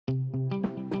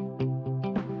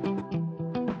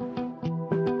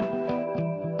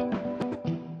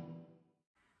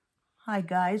Hi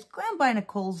guys, Glam by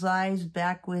Nicoles Eyes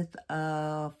back with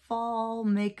a fall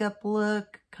makeup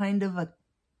look, kind of a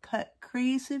cut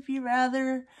crease if you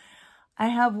rather. I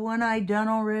have one eye done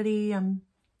already. I'm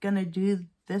gonna do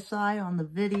this eye on the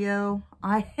video.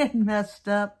 I had messed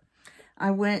up.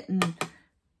 I went and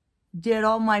did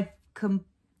all my,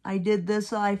 I did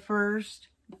this eye first.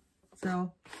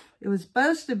 So it was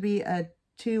supposed to be a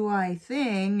 2-eye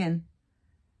thing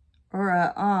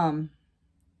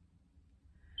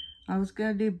I was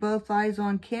going to do both eyes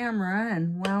on camera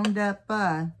and wound up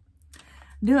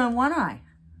doing one eye.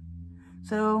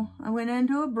 So I went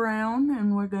into a brown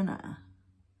and we're going to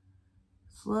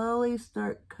slowly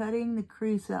start cutting the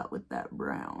crease out with that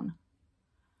brown.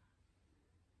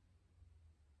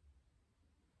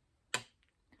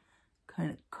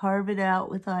 Kind of carve it out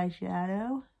with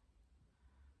eyeshadow.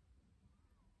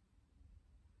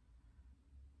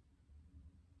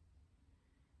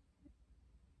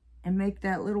 And make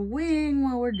that little wing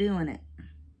while we're doing it.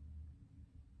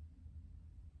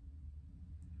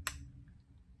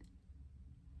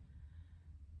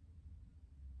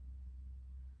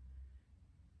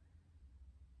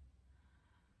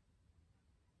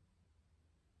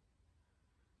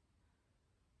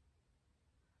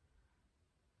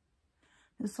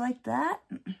 Just like that.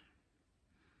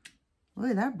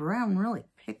 Boy, that brown really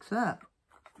picks up.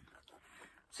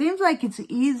 Seems like it's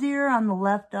easier on the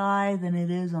left eye than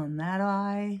it is on that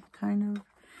eye, kind of.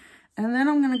 And then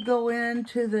I'm going to go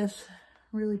into this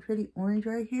really pretty orange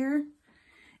right here.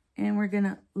 And we're going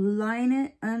to line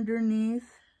it underneath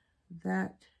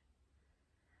that.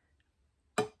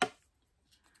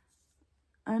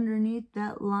 Underneath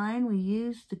that line we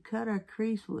used to cut our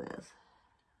crease with.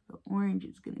 The orange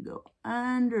is going to go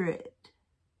under it.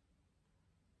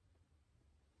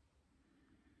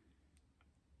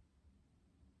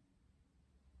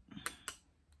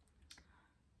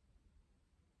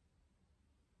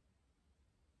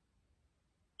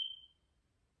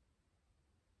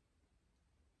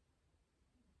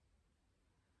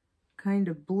 Kind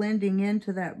of blending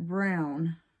into that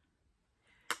brown.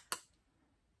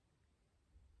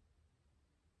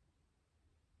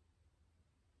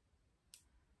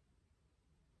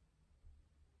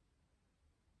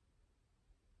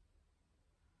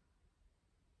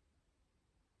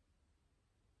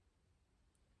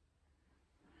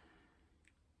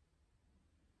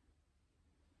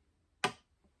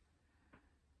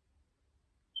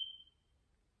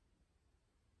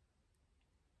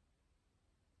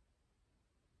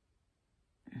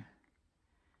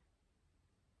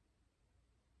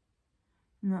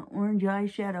 And the orange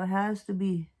eyeshadow has to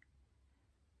be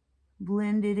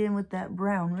blended in with that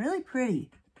brown. Really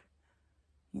pretty.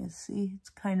 You see,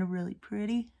 it's kind of really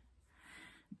pretty.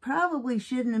 Probably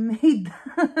shouldn't have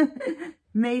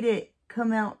made it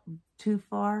come out too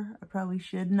far. I probably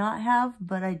should not have,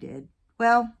 but I did.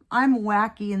 Well, I'm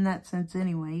wacky in that sense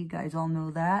anyway. You guys all know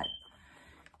that.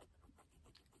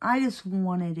 I just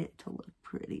wanted it to look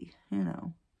pretty, you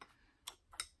know.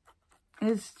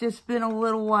 It's just been a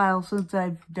little while since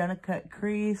I've done a cut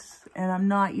crease, and I'm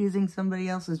not using somebody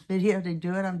else's video to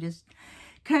do it. I'm just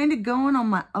kind of going on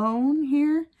my own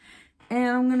here. And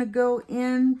I'm going to go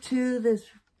into this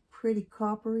pretty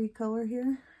coppery color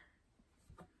here.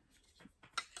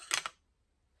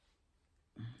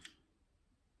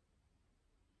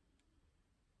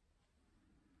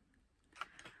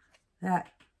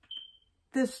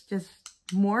 This just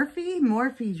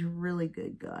Morphe's really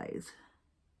good, guys.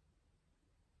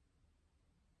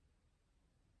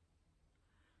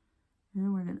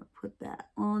 And we're going to put that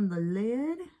on the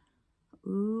lid.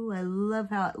 Ooh, I love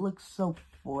how it looks so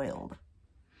foiled.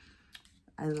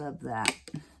 I love that.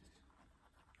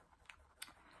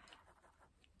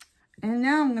 And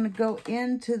now I'm going to go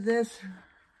into this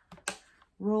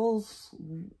rose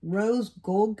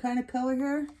gold kind of color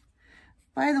here.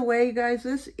 By the way, guys,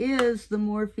 this is the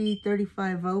Morphe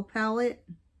 35O palette.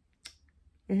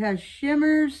 It has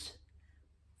shimmers,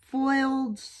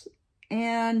 foils,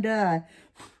 and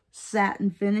satin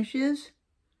finishes.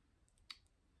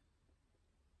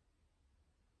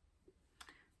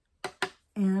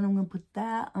 And I'm going to put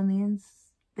that on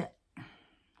the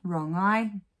wrong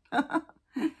eye. I'm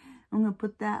going to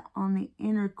put that on the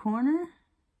inner corner.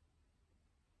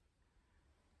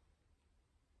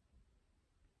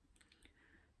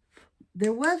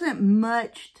 There wasn't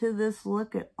much to this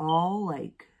look at all.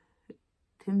 Like,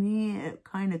 to me, it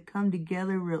kind of come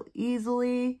together real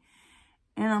easily.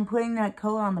 And I'm putting that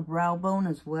color on the brow bone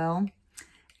as well.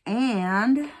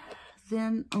 And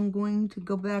then I'm going to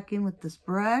go back in with this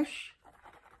brush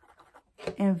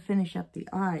and finish up the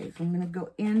eyes. I'm going to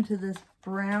go into this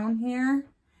brown here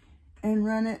and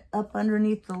run it up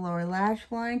underneath the lower lash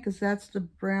line, because that's the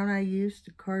brown I used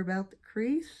to carve out the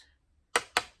crease.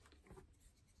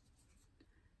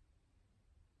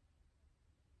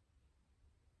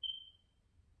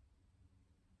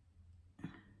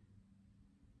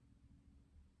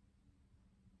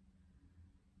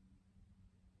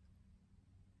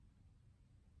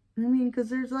 I mean, because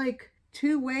there's like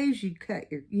two ways you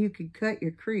could cut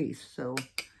your crease. So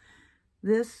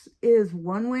this is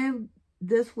one way of,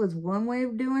 this was one way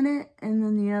of doing it, and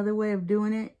then the other way of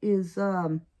doing it is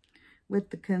with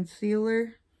the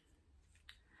concealer.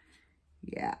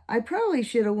 Yeah, I probably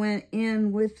should have went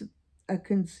in with a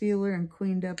concealer and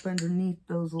cleaned up underneath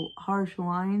those harsh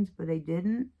lines, but I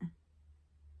didn't.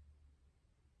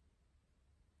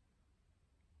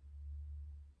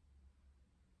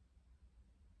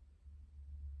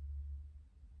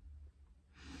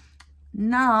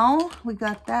 Now we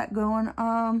got that going.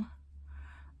 I'm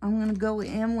gonna go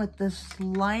in with this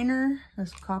liner,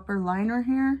 this copper liner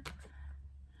here.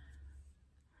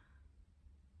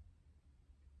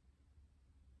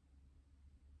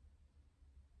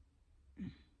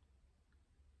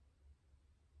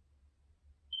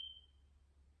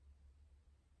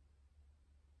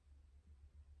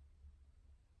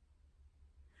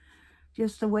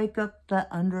 Just to wake up the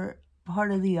under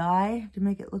part of the eye to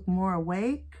make it look more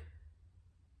awake.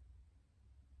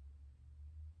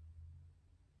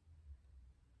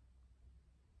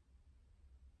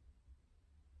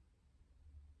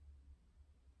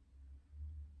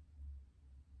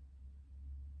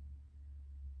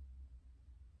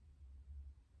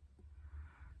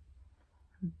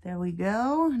 There we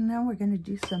go. And now we're going to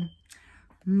do some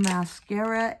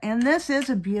mascara. And this is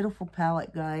a beautiful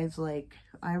palette, guys. Like,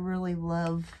 I really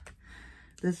love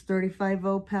this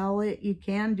 35O palette. You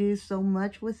can do so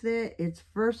much with it. It's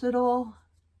versatile.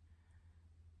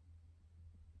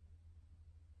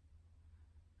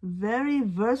 Very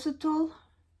versatile.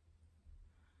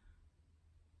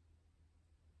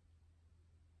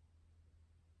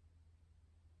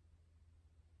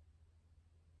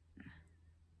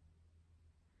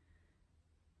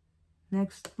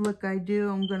 Next look I do,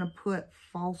 I'm going to put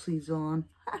falsies on.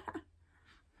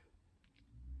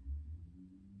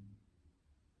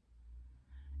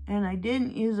 And I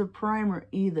didn't use a primer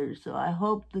either, so I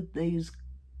hope that these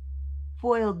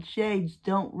foiled shades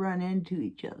don't run into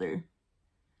each other.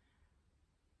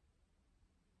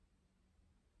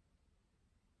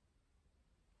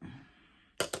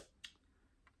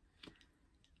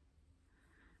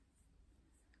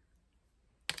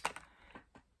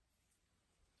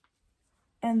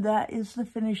 And that is the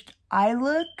finished eye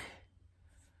look.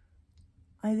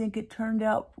 I think it turned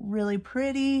out really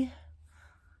pretty.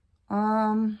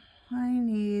 I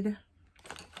need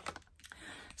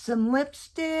some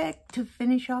lipstick to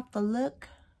finish off the look.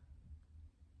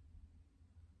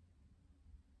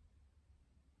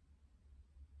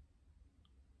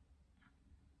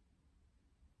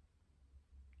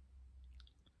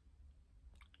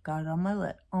 Got it on my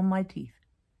lip, on my teeth.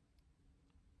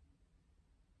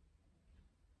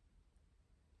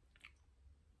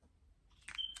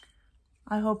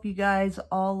 I hope you guys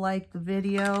all like the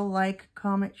video. Like,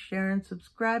 comment, share, and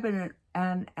subscribe.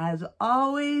 And as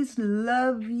always,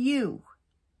 love you.